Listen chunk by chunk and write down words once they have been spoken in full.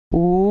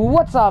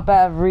What's up,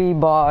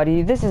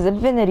 everybody? This is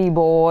Infinity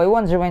Boy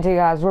 108,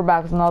 guys. We're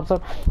back with another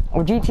episode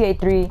of GTA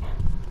 3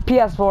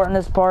 PS4, in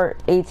this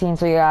part 18.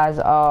 So you guys,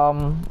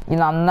 you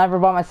know, I'm never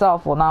by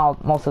myself. Well, now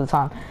most of the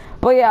time,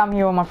 but yeah, I'm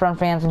here with my friend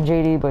Phantom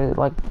JD. But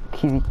like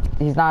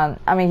he's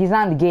not. I mean, he's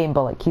not in the game,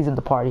 but like he's in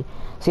the party.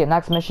 So yeah,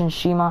 next mission,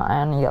 Shima,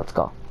 and yeah, let's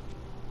go.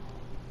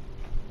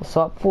 What's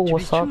up, fool?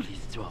 What's up?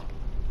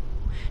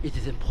 It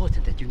is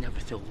important that you never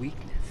show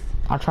weakness.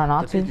 I'll try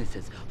not to. The business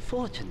is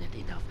fortunate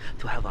enough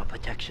to have our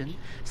protection.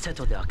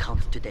 Settle their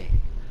accounts today.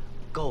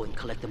 Go and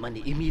collect the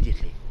money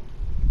immediately,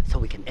 so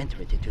we can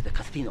enter it into the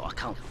casino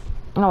accounts.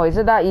 No, is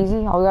it that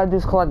easy? All we gotta do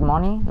is collect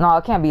money? No,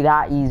 it can't be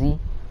that easy.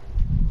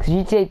 Cause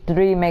GTA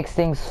 3 makes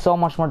things so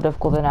much more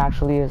difficult than it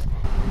actually is.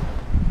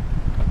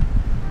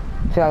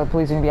 I feel like the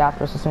police are gonna be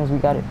after us as soon as we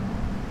get it.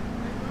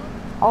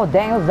 Oh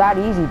dang, it was that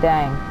easy,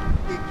 dang.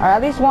 Alright,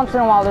 at least once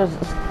in a while there's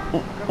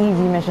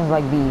easy missions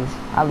like these,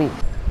 at least.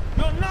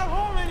 You're not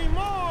home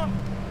anymore.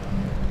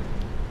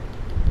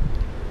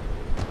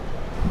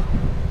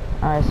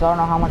 Alright, so I don't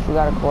know how much we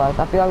gotta collect.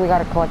 I feel like we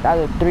gotta collect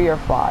either 3 or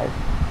 5.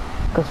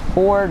 Because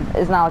 4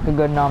 is not like a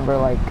good number.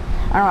 Like,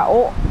 I don't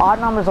know, odd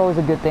numbers always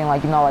a good thing.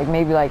 Like, you know, like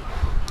maybe like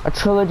a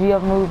trilogy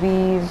of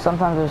movies.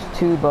 Sometimes there's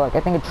 2, but like I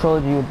think a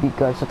trilogy would be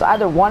good. So it's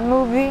either one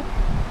movie,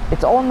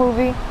 its own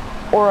movie,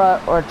 or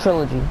a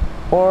trilogy.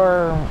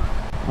 Or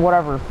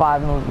whatever,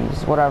 5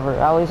 movies, whatever.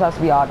 At least it has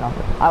to be odd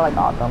numbers. I like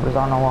odd numbers,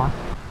 I don't know why.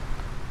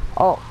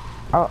 Oh,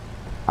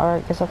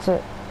 alright, guess that's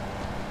it.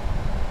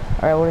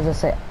 Alright, what does it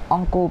say?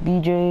 Uncle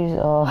BJ's,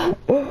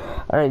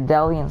 alright,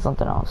 deli and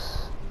something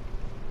else.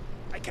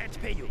 I can't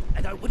pay you,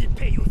 and I wouldn't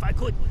pay you if I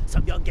could.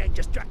 Some young gang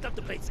just jacked up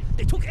the place.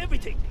 They took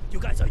everything. You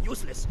guys are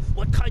useless.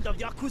 What kind of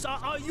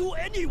Yakuza are you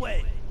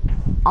anyway?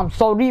 I'm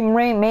sorry,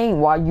 mate,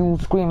 why you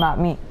scream at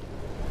me?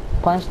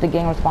 Punish the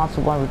gang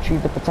responsible and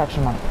retrieve the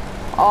protection money.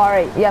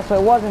 Alright, yeah, so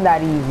it wasn't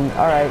that easy.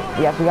 Alright,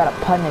 yes, we gotta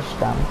punish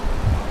them.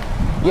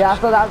 Yeah,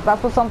 so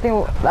that's what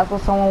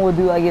someone would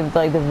do, like if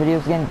like the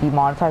video's getting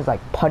demonetized,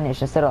 like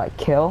punish instead of like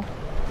kill.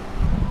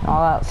 And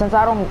all that. Since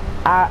I don't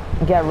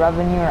get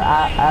revenue or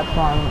ads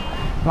from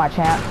my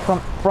channel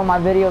from my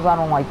videos, I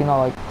don't like, you know,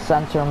 like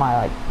censor my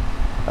like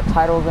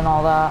titles and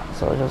all that.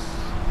 So just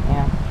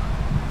yeah,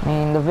 I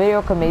mean the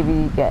video could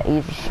maybe get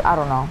age, I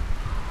don't know,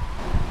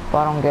 but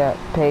I don't get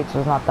paid, so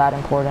it's not that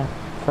important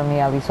for me,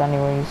 at least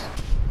anyways.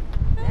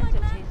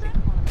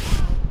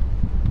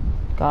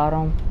 Got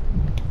him.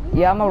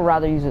 Yeah, I'm gonna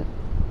rather use it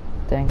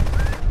thing.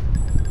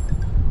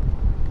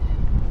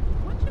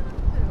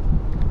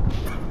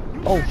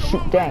 Oh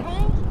shoot, dang.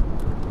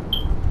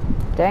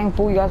 Dang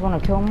fool, you guys wanna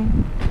kill me?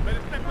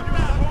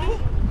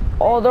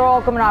 Oh, they're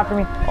all coming after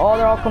me. Oh,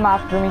 they're all coming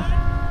after me.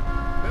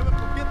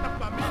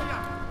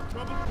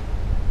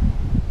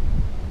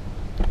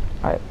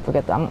 Alright,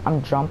 forget that.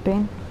 I'm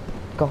jumping.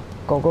 Go.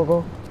 Give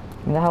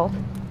me the health.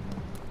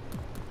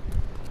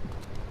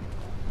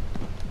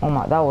 Oh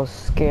my, that was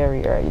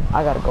scary. Alright,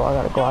 I gotta go.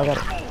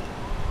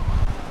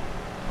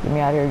 Get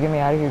me out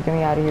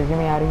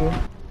of here.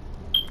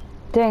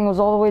 Dang, it was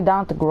all the way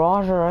down to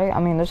garage, alright? I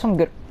mean, there's some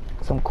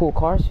cool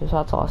cars here, so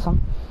that's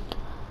awesome.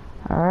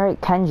 Alright,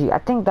 Kenji. I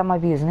think that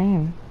might be his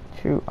name.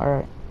 Shoot,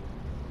 alright.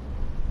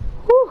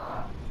 Whew.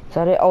 Is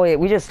that it? Oh wait,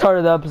 we just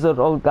started the episode.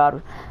 Oh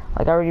god.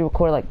 Like, I already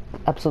recorded like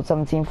episode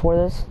 17 for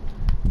this.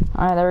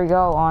 Alright, there we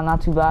go. Oh,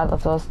 not too bad.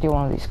 Let's steal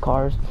one of these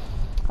cars.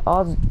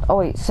 Oh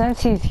wait,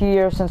 since he's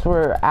here, since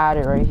we're at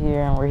it right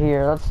here and we're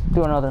here, let's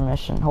do another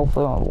mission.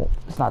 Hopefully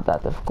it's not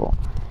that difficult.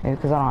 Maybe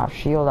because I don't have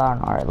shield. I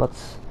don't know.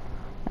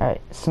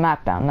 Alright,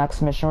 Smackdown.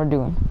 Next mission we're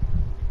doing.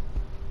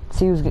 Let's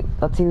see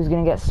who's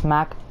gonna get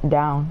smacked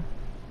down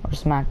or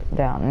smacked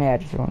down. Yeah, I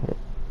just ruined it.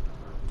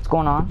 What's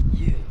going on?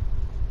 You.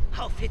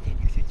 How fitting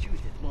you should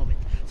choose this moment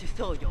to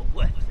show your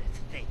worthless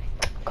state.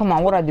 Come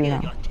on, what I do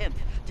now? Your attempt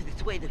to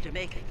dissuade the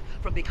Jamaicans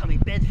from becoming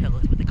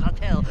bedfellows with the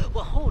cartel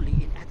were wholly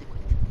inadequate.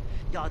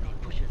 Yardie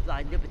pushers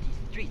line Liberty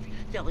streets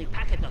selling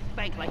packets of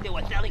spank like they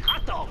were selling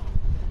hot dogs.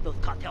 Those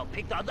cartel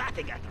pigs are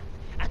laughing at us.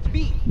 At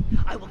me,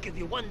 I will give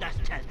you one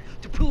last chance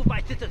to prove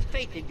my sister's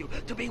faith in you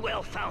to be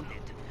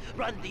well-founded.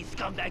 Run these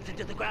scumbags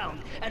into the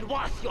ground and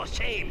wash your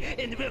shame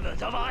in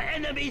rivers of our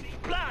enemy's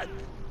blood!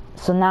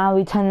 So now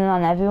we turning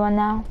on everyone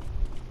now?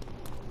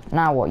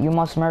 Now what? You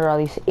must murder at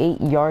least 8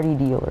 Yardie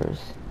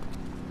dealers.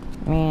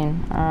 I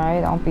mean,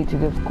 alright, don't be too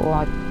difficult,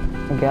 I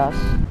guess.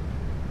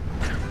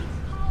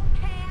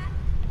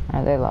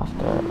 Alright, they left.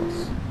 Alright,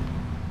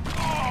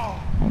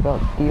 there you go.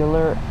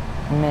 Dealer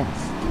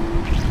minced.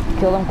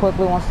 Kill them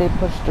quickly once they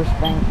push their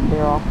spank.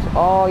 They're off.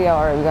 Oh yeah,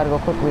 alright, we gotta go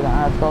quickly then.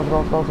 Alright,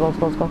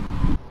 let's go.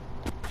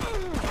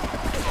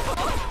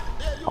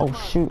 Oh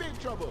shoot.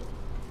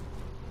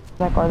 What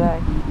the heck are they?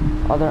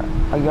 Oh, they're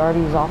a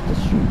Yardie's off the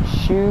street.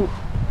 Shoot.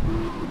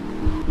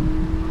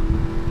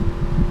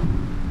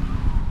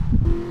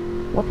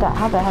 What the?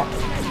 How the heck?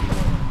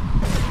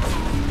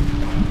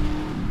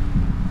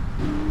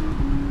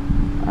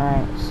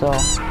 Alright, so I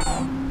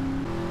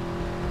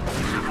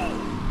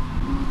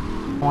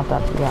want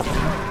that to be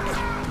happening.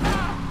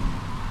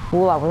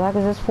 Fool out, where the heck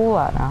is this fool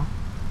at now?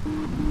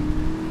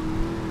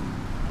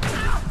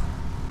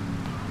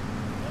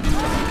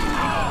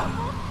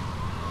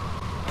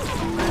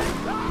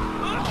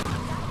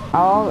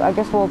 I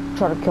guess we'll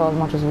try to kill as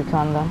much as we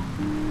can then.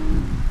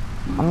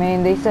 I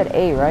mean, they said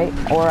 8, right?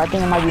 Or I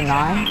think it might be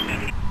 9.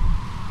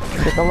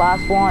 Get the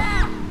last one.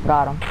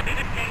 Got him.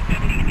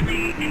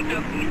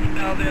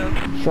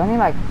 Should I need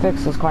like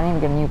fix this car? I need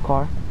to get a new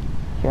car.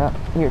 Yeah.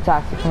 Here,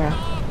 taxi, come here.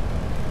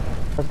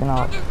 Let's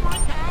go.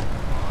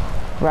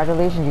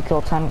 Congratulations, you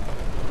killed 10.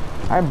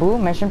 Alright,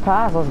 boom, mission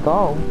passed. Let's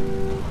go.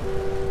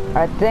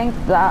 I think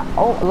that.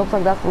 Oh, it looks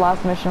like that's the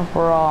last mission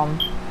for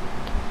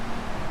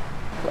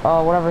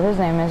whatever his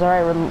name is.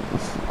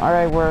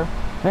 Alright, we're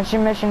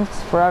missions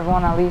for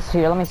everyone at least.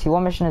 Here, let me see.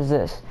 What mission is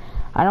this?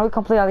 I know we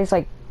completed at least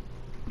like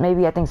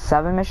maybe I think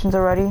 7 missions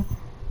already.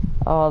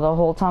 The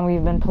whole time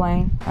we've been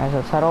playing. Alright, so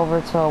let's head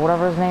over to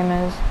whatever his name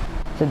is.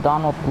 Is it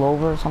Donald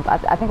Glover or something? I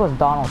think it was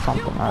Donald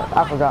something. Alright,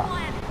 I forgot.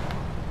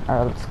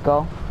 Alright, let's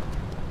go.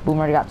 Boom,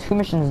 already got 2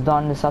 missions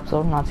done this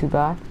episode. Not too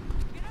bad.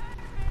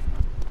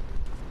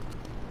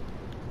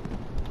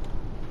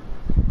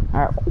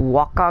 Alright,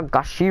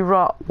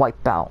 Wakagashira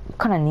Wipeout. What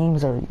kind of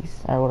names are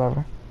these? Alright,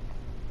 whatever.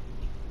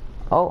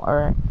 Oh,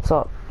 alright.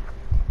 So,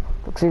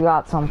 looks like you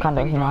got some kind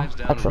of, you know,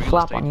 extra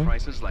flap on you.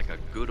 Prices like a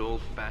good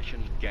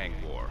old-fashioned gang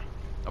war.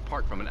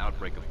 Apart from an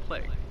outbreak of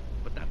plague,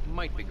 but that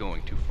might be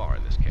going too far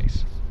in this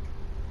case.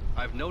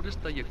 I've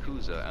noticed the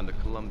Yakuza and the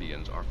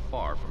Colombians are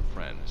far from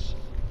friends.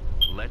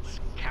 Let's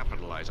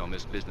capitalize on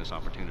this business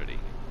opportunity.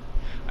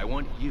 I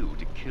want you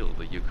to kill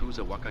the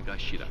Yakuza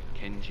Wakagashira,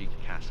 Kenji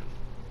Kassen.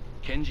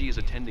 Kenji is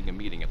attending a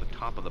meeting at the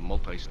top of the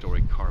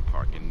multi-story car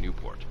park in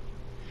Newport.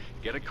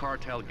 Get a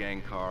cartel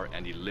gang car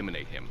and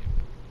eliminate him.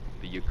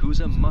 The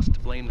Yakuza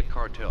must blame the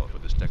cartel for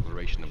this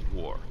declaration of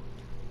war.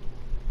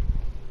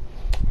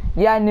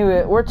 Yeah, I knew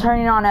it. We're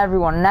turning on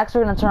everyone. Next,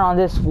 we're gonna turn on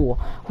this fool.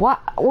 What?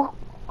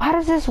 How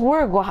does this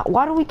work?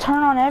 Why do we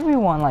turn on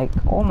everyone? Like,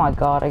 oh my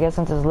god. I guess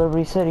since it's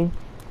Liberty City,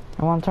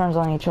 everyone turns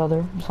on each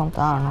other or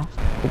something. I don't know.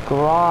 The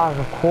garage,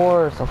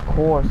 of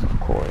course.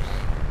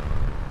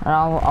 And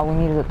all we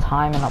need is a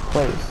time and a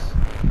place.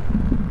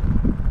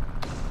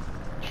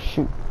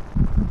 Shoot.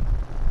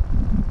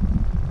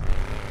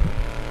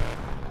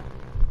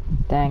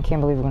 Dang,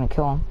 can't believe we're gonna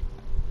kill him.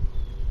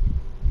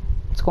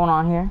 What's going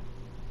on here?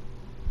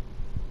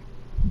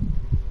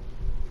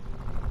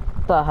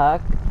 What the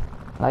heck?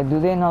 Like, do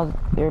they know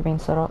they're being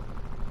set up?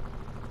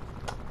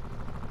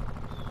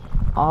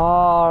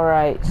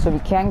 Alright, so we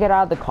can't get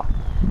out of the car.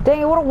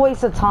 Dang it, what a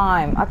waste of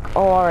time.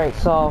 Alright,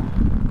 so.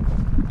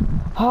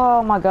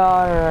 Oh my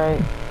god,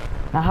 alright.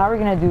 Now, how are we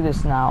gonna do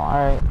this now?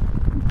 Alright.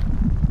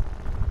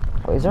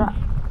 Oh, is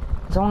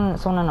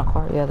someone in a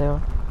car? Yeah, they are.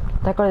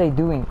 What the heck are they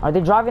doing? Are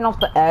they driving off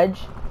the edge?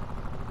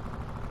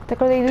 What the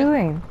heck are they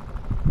doing?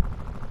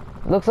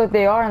 Looks like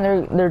they are, and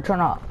they're trying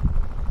to.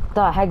 What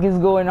the heck is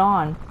going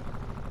on?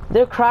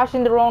 They're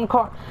crashing their own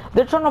car.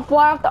 They're trying to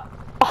fly off the.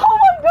 Oh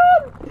my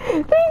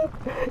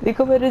god! They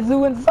committed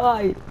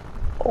suicide.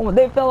 Oh,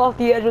 they fell off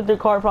the edge of their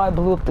car, probably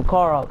blew up the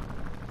car up.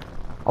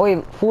 Oh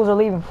wait, fools are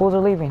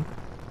leaving.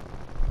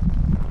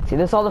 See,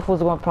 this other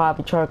fools are going to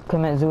probably try to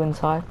commit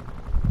suicide.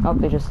 Oh,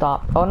 they just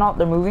stopped. Oh no,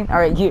 they're moving.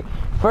 Alright, here.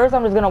 First,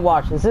 I'm just gonna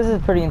watch this. This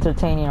is pretty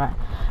entertaining, right?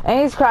 And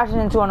he's crashing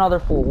into another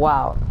fool.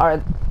 Wow.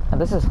 Alright,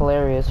 this is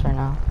hilarious right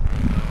now.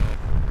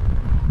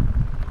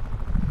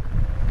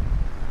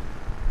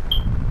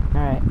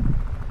 Alright.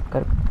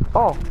 Good.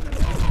 Oh!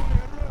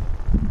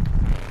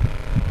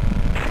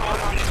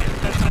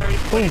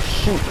 Holy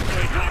shoot.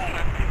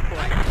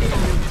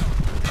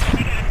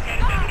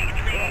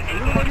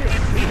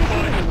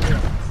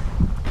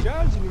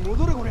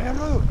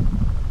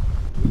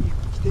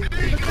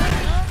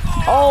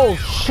 Oh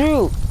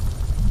shoot!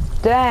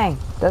 Dang,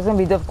 that's gonna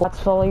be difficult.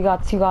 So you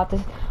got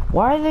this.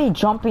 Why are they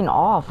jumping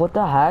off? What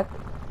the heck?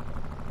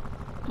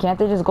 Can't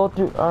they just go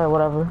through? Alright,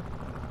 whatever.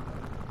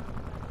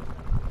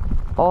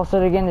 Oh, so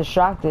they're getting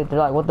distracted. They're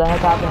like, what the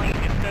heck happened?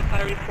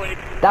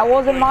 That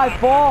wasn't my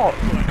fault!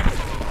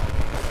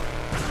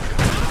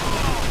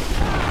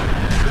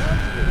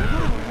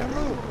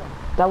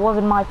 That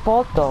wasn't my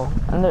fault though.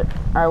 And they're,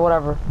 alright,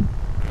 whatever.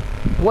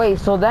 Wait,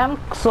 so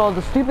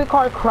the stupid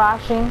car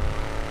crashing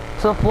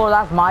to the floor,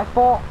 that's my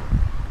fault?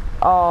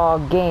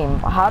 Game.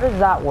 How does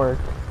that work?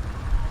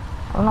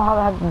 I don't know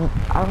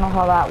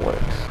how that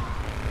works.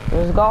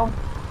 Let's go.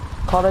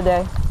 Call it a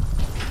day.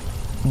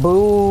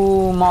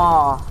 Boom.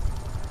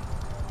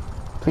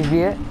 Please be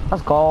it.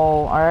 Let's go.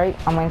 Alright.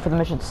 I'm waiting for the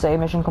mission to say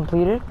mission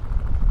completed.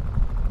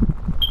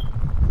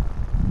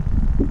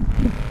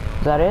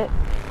 Is that it?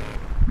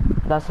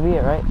 That should be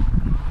it, right?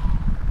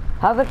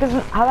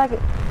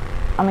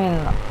 I mean,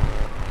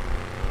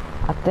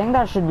 I think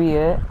that should be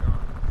it.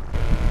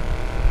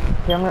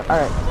 Here,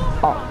 alright.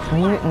 Oh,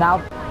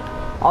 now.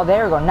 Oh,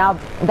 there we go. Now,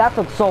 that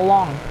took so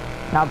long.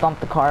 Now dump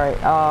the car. Right?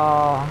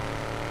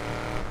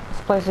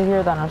 Let's place it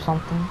here then or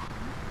something.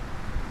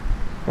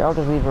 Here, I'll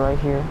just leave it right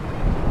here.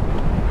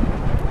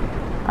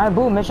 Alright,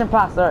 boom. Mission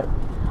passed. Alright.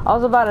 I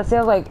was about to say, I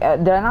was like,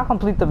 did I not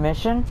complete the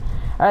mission?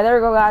 Alright, there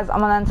we go, guys. I'm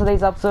gonna end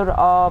today's episode.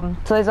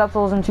 Today's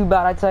episode wasn't too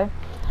bad, I'd say.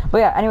 But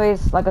yeah,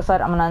 anyways, like I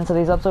said, I'm gonna end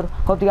today's episode.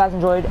 Hope you guys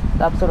enjoyed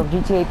the episode of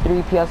GTA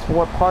 3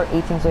 PS4 Part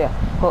 18. So yeah.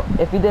 But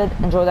if you did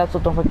enjoy that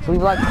episode, don't forget to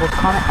leave a like, post a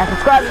comment, and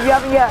subscribe if you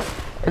haven't yet.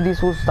 If these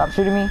fools stop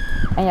shooting me.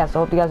 And yeah, so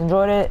I hope you guys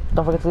enjoyed it.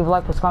 Don't forget to leave a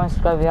like, post a comment,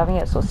 subscribe if you haven't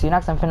yet. So see you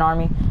next time, Fin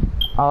Army.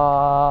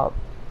 Bye.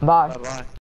 Bye-bye.